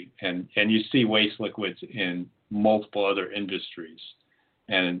probably. And you see waste liquids in multiple other industries.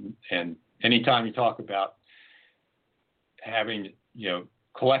 And anytime you talk about having,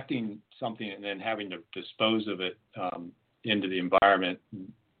 collecting something and then having to dispose of it into the environment,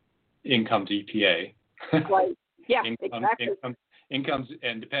 in comes EPA. Right. Yeah, exactly. Incomes,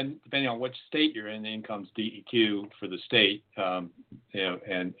 and depending on which state you're in comes DEQ for the state, and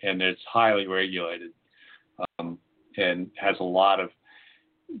it's highly regulated, and has a lot of,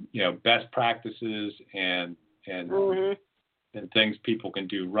 best practices and mm-hmm. and things people can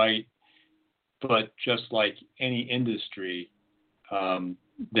do right. But just like any industry,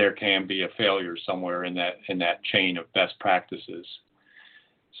 there can be a failure somewhere in that chain of best practices.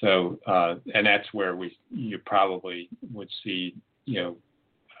 So, and that's where you probably would see,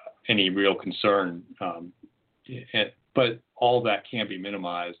 any real concern. But all that can be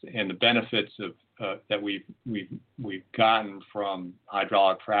minimized, and the benefits of that we've gotten from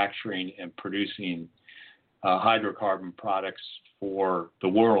hydraulic fracturing and producing hydrocarbon products for the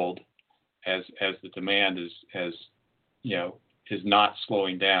world, as the demand is not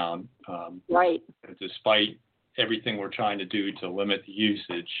slowing down. Right. Despite everything we're trying to do to limit the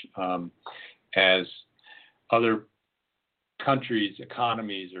usage, as other countries'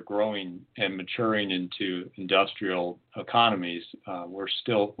 economies are growing and maturing into industrial economies, we're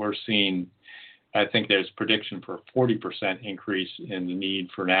seeing, I think there's prediction for a 40% increase in the need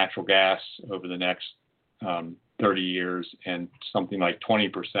for natural gas over the next 30 years, and something like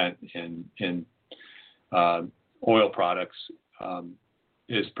 20% in oil products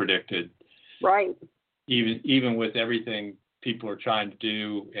is predicted. Right. Even with everything people are trying to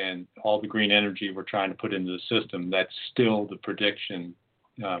do and all the green energy we're trying to put into the system, that's still the prediction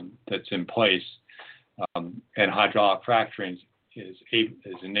that's in place. And hydraulic fracturing is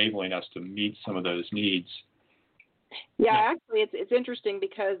enabling us to meet some of those needs. Yeah, actually, it's interesting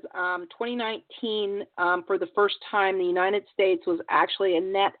because 2019, for the first time, the United States was actually a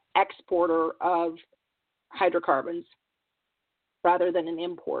net exporter of hydrocarbons rather than an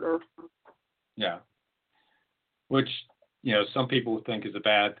importer. Yeah. Which, some people think is a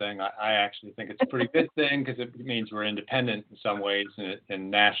bad thing. I actually think it's a pretty good thing, because it means we're independent in some ways, and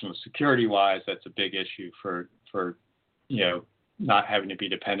national security-wise, that's a big issue for not having to be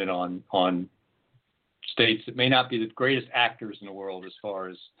dependent on states that may not be the greatest actors in the world as far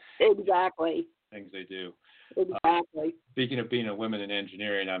as exactly things they do. Exactly. Speaking of being a woman in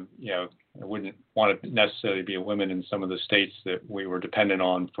engineering, I wouldn't want to necessarily be a woman in some of the states that we were dependent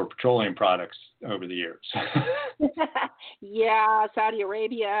on for petroleum products over the years. Yeah, Saudi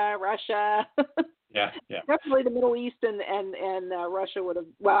Arabia, Russia. Yeah. Definitely the Middle East and Russia would have.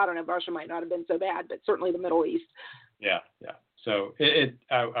 Well, I don't know. Russia might not have been so bad, but certainly the Middle East. Yeah. So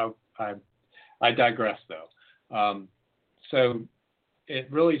I digress though. So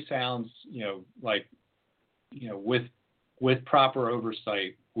it really sounds, like, with proper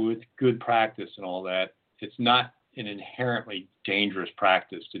oversight, with good practice and all that, it's not an inherently dangerous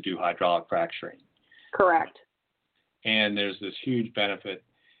practice to do hydraulic fracturing. Correct. And there's this huge benefit.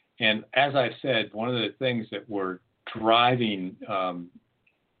 And as I said, one of the things that we're driving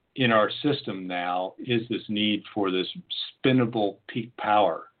in our system now is this need for this spinnable peak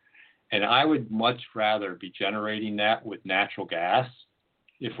power. And I would much rather be generating that with natural gas.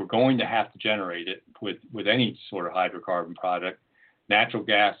 If we're going to have to generate it with any sort of hydrocarbon product, natural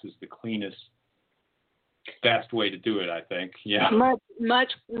gas is the cleanest, best way to do it, I think. Yeah.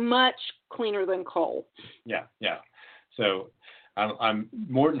 Much cleaner than coal. Yeah. So I'm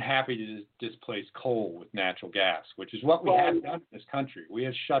more than happy to displace coal with natural gas, which is what we have done in this country. We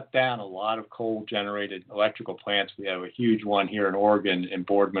have shut down a lot of coal-generated electrical plants. We have a huge one here in Oregon, in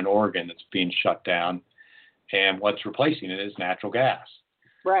Boardman, Oregon, that's being shut down. And what's replacing it is natural gas.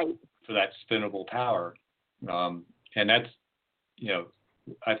 Right. For that spinnable power. And that's,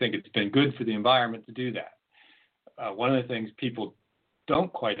 I think it's been good for the environment to do that. One of the things people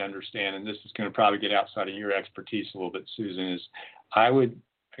don't quite understand, and this is going to probably get outside of your expertise a little bit, Susan, is I would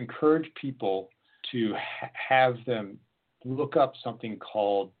encourage people to have them look up something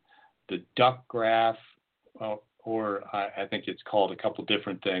called the duct graph, or I think it's called a couple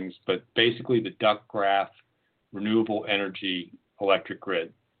different things, but basically the duct graph renewable energy electric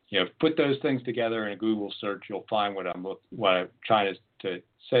grid. Put those things together in a Google search, you'll find what I'm trying to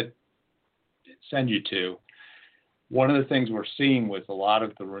send you to. One of the things we're seeing with a lot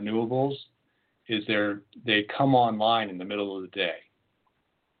of the renewables is they come online in the middle of the day.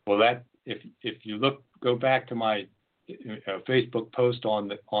 Well, that if you go back to my Facebook post on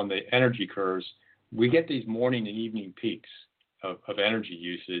the energy curves, we get these morning and evening peaks of energy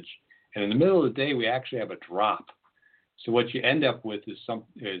usage, and in the middle of the day we actually have a drop. So what you end up with is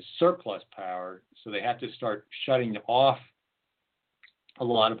surplus power. So they have to start shutting off a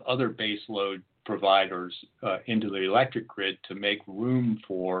lot of other base load providers into the electric grid to make room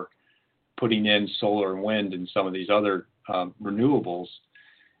for putting in solar and wind and some of these other renewables.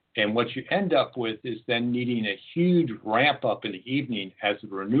 And what you end up with is then needing a huge ramp up in the evening as the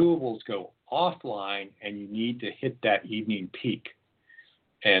renewables go offline and you need to hit that evening peak.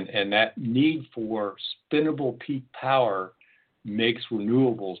 And that need for spinnable peak power makes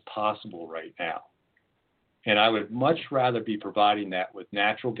renewables possible right now. And I would much rather be providing that with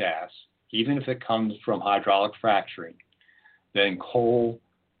natural gas, even if it comes from hydraulic fracturing, than coal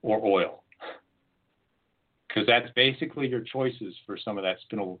or oil. Because that's basically your choices for some of that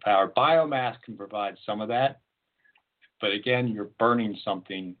spinnable power. Biomass can provide some of that, but again, you're burning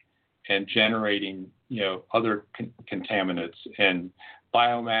something and generating, other contaminants. And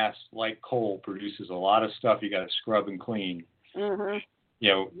biomass, like coal, produces a lot of stuff you got to scrub and clean. Mm-hmm.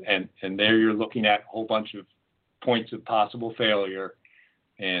 And there you're looking at a whole bunch of points of possible failure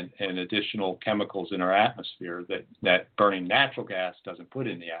and additional chemicals in our atmosphere that burning natural gas doesn't put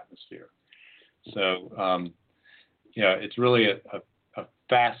in the atmosphere. So, it's really a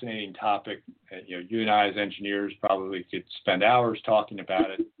fascinating topic. You and I as engineers probably could spend hours talking about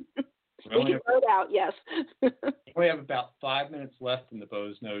it. We can throw it out, yes. We have about 5 minutes left in the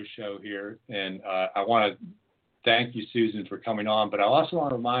Bo's Nose show here, and I want to thank you, Susan, for coming on. But I also want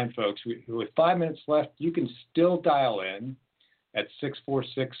to remind folks, with 5 minutes left, you can still dial in at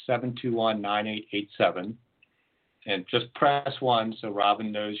 646-721-9887, and just press 1 so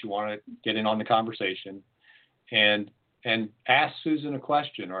Robin knows you want to get in on the conversation, and ask Susan a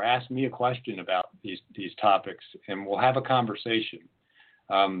question or ask me a question about these topics, and we'll have a conversation.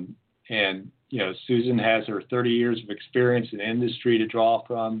 And, Susan has her 30 years of experience in industry to draw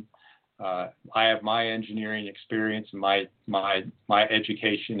from. I have my engineering experience and my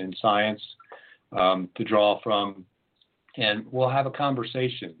education in science to draw from. And we'll have a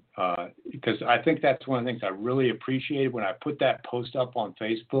conversation because I think that's one of the things I really appreciated when I put that post up on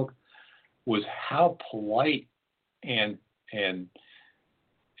Facebook was how polite and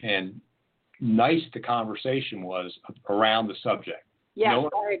nice the conversation was around the subject. Yeah,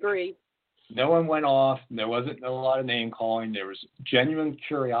 I agree. No one went off. There wasn't a lot of name calling. There was genuine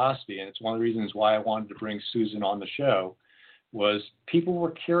curiosity, and it's one of the reasons why I wanted to bring Susan on the show was people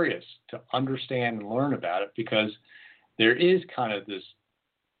were curious to understand and learn about it because there is kind of this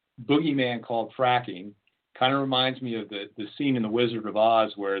boogeyman called fracking. Kind of reminds me of the scene in The Wizard of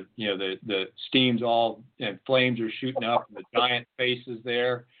Oz where, the steam's all and flames are shooting up and the giant face is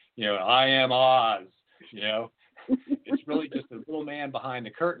there. I am Oz, It's really just a little man behind the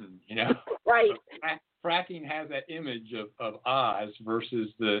curtain, you know. Right. So fracking has that image of Oz versus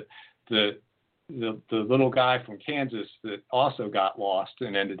the little guy from Kansas that also got lost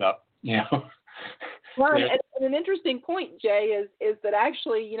and ended up, you know. Well, and an interesting point, Jay, is that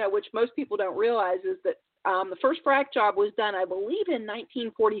actually, you know, which most people don't realize, is that the first frack job was done, I believe, in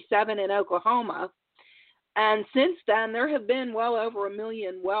 1947 in Oklahoma. And since then, there have been well over 1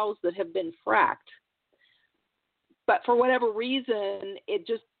 million wells that have been fracked. But for whatever reason, it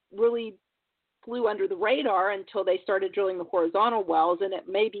just really flew under the radar until they started drilling the horizontal wells. And it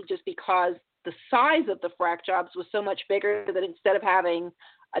may be just because the size of the frack jobs was so much bigger that instead of having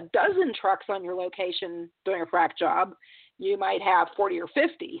a dozen trucks on your location doing a frack job, you might have 40 or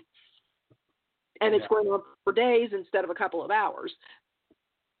 50. And it's going on for days instead of a couple of hours.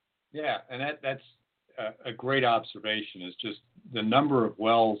 Yeah, and that's a great observation, is just the number of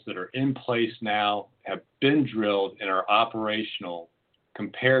wells that are in place now, have been drilled, and are operational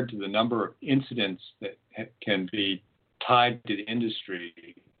compared to the number of incidents that can be tied to the industry.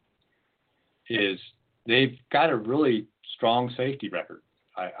 Is they've got a really strong safety record.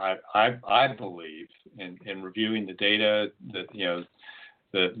 I believe in reviewing the data, that, you know,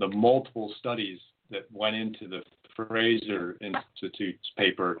 the multiple studies that went into the Fraser Institute's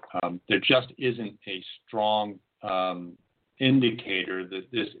paper, there just isn't a strong indicator that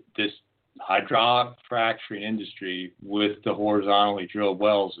this hydraulic fracturing industry with the horizontally drilled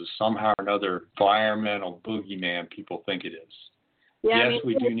wells is somehow or another environmental boogeyman people think it is. Yeah, yes, I mean,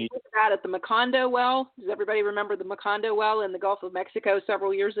 we do need that at the Macondo well. Does everybody remember the Macondo well in the Gulf of Mexico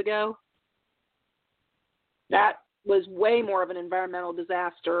several years ago? That was way more of an environmental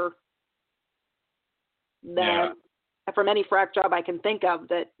disaster than from any frack job I can think of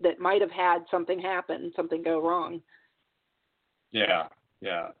that might have had something happen, something go wrong. Yeah,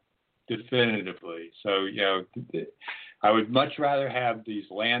 definitively. So, you know, I would much rather have these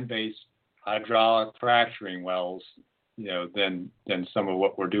land-based hydraulic fracturing wells, you know, than some of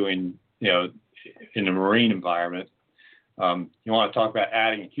what we're doing, you know, in the marine environment. You want to talk about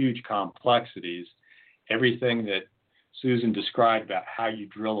adding huge complexities. Everything that Susan described about how you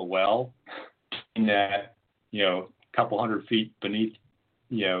drill a well, in that, you know, a couple hundred feet beneath,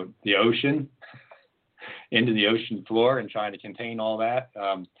 you know, the ocean, into the ocean floor, and trying to contain all that.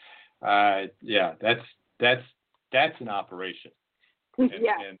 That's an operation.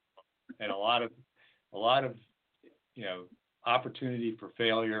 And a lot of you know, opportunity for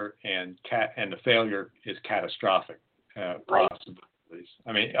failure, and the failure is catastrophic possibilities.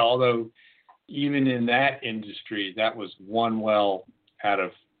 I mean, although even in that industry, that was one well out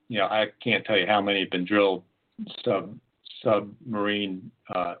of, you know, I can't tell you how many have been drilled submarine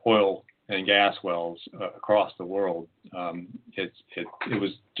oil and gas wells across the world. It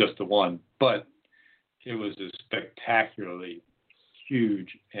was just the one, but it was a spectacularly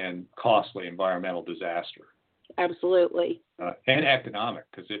huge and costly environmental disaster. Absolutely. And economic,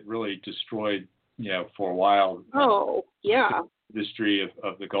 because it really destroyed, you know, for a while. The industry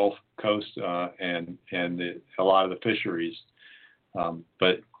of the Gulf Coast and a lot of the fisheries.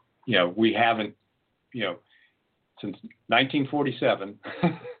 But, you know, we haven't, you know, since 1947,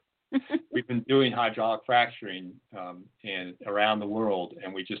 we've been doing hydraulic fracturing and around the world,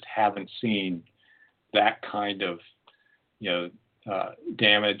 and we just haven't seen that kind of, you know,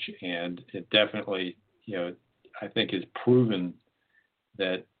 damage. And it definitely, you know, I think has proven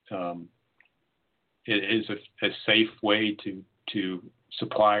that it is a safe way to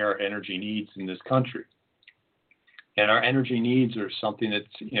supply our energy needs in this country. And our energy needs are something that's,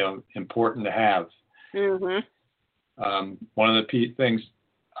 you know, important to have. Mm-hmm. One of the things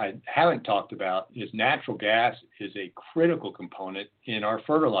I haven't talked about is natural gas is a critical component in our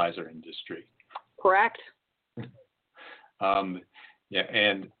fertilizer industry. Correct. And,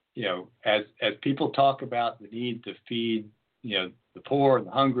 you know, as people talk about the need to feed, you know, the poor and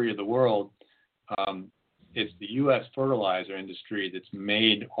the hungry of the world, it's the U.S. fertilizer industry that's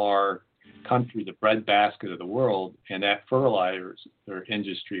made our country the breadbasket of the world, and that fertilizer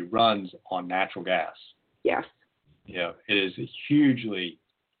industry runs on natural gas. Yes. You know, it is a hugely,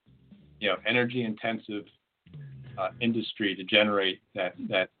 you know, energy-intensive industry to generate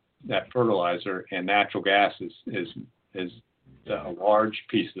that fertilizer, and natural gas is a large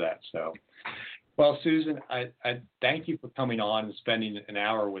piece of that. So, well, Susan, I thank you for coming on and spending an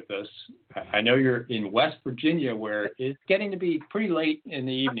hour with us. I know you're in West Virginia, where it's getting to be pretty late in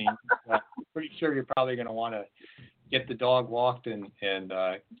the evening. I'm pretty sure you're probably going to want to get the dog walked and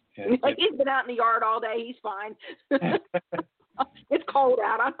he's been out in the yard all day. He's fine. It's cold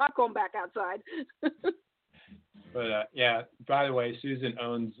out. I'm not going back outside. But yeah, by the way, Susan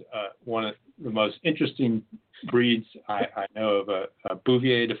owns one of the most interesting breeds. I know of a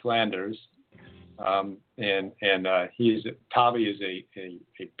Bouvier de Flanders, and Tavi is a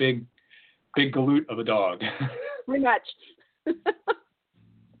big galoot of a dog. Very much.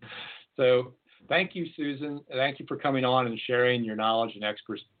 So thank you, Susan. Thank you for coming on and sharing your knowledge and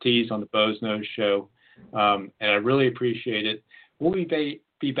expertise on the Bows Nose Show. And I really appreciate it. We'll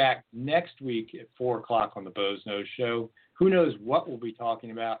be back next week at 4 o'clock on the Bows Nose Show. Who knows what we'll be talking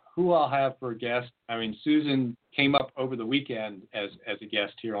about, who I'll have for a guest. I mean, Susan came up over the weekend as a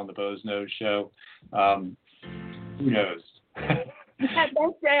guest here on the Bows Nose Show. Who knows?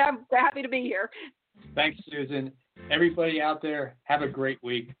 Thanks, Jay. I'm happy to be here. Thanks, Susan. Everybody out there, have a great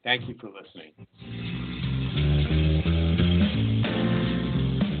week. Thank you for listening.